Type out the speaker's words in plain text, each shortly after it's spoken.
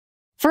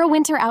For a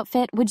winter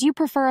outfit, would you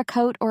prefer a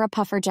coat or a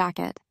puffer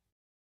jacket?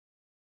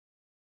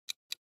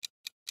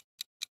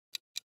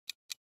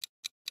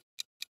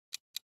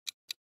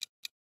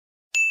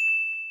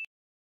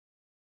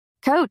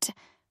 Coat.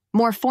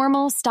 More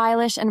formal,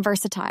 stylish, and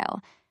versatile.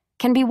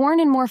 Can be worn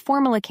in more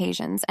formal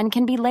occasions and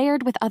can be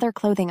layered with other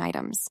clothing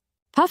items.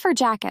 Puffer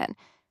jacket.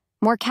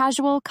 More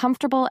casual,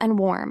 comfortable, and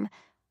warm.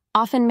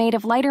 Often made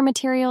of lighter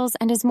materials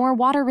and is more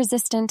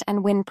water-resistant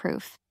and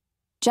windproof.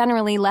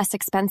 Generally less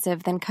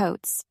expensive than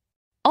coats.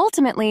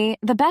 Ultimately,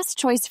 the best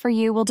choice for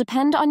you will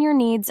depend on your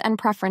needs and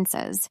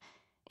preferences.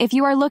 If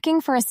you are looking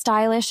for a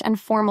stylish and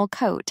formal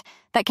coat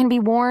that can be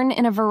worn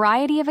in a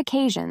variety of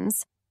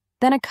occasions,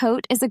 then a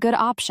coat is a good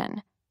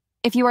option.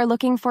 If you are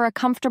looking for a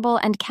comfortable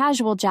and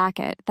casual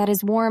jacket that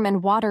is warm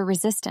and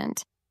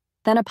water-resistant,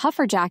 then a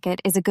puffer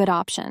jacket is a good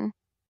option.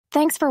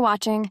 Thanks for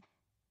watching.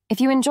 If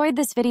you enjoyed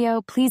this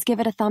video, please give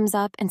it a thumbs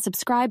up and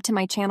subscribe to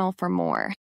my channel for more.